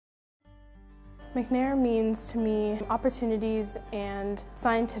McNair means to me opportunities and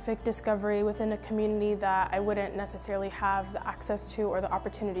scientific discovery within a community that I wouldn't necessarily have the access to or the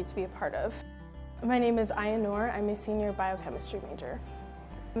opportunity to be a part of. My name is Aiah Nour. I'm a senior biochemistry major.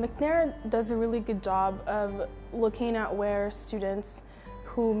 McNair does a really good job of looking at where students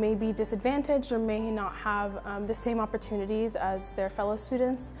who may be disadvantaged or may not have the same opportunities as their fellow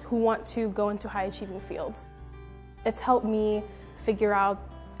students who want to go into high-achieving fields. It's helped me figure out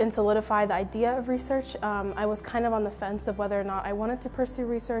and solidify the idea of research. I was kind of on the fence of whether or not I wanted to pursue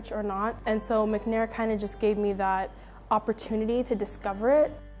research or not, and so McNair kind of just gave me that opportunity to discover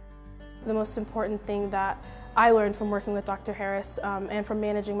it. The most important thing that I learned from working with Dr. Harris and from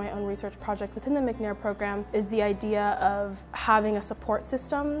managing my own research project within the McNair program is the idea of having a support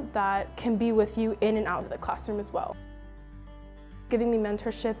system that can be with you in and out of the classroom as well. Giving me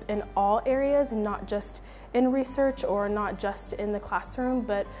mentorship in all areas, not just in research or not just in the classroom,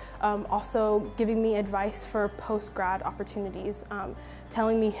 but also giving me advice for post-grad opportunities,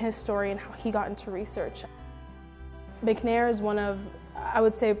 telling me his story and how he got into research. McNair is one of, I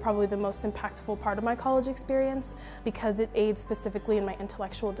would say, probably the most impactful part of my college experience because it aids specifically in my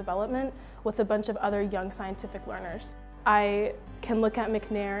intellectual development with a bunch of other young scientific learners. I can look at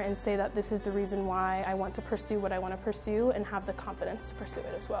McNair and say that this is the reason why I want to pursue what I want to pursue and have the confidence to pursue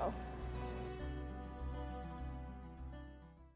it as well.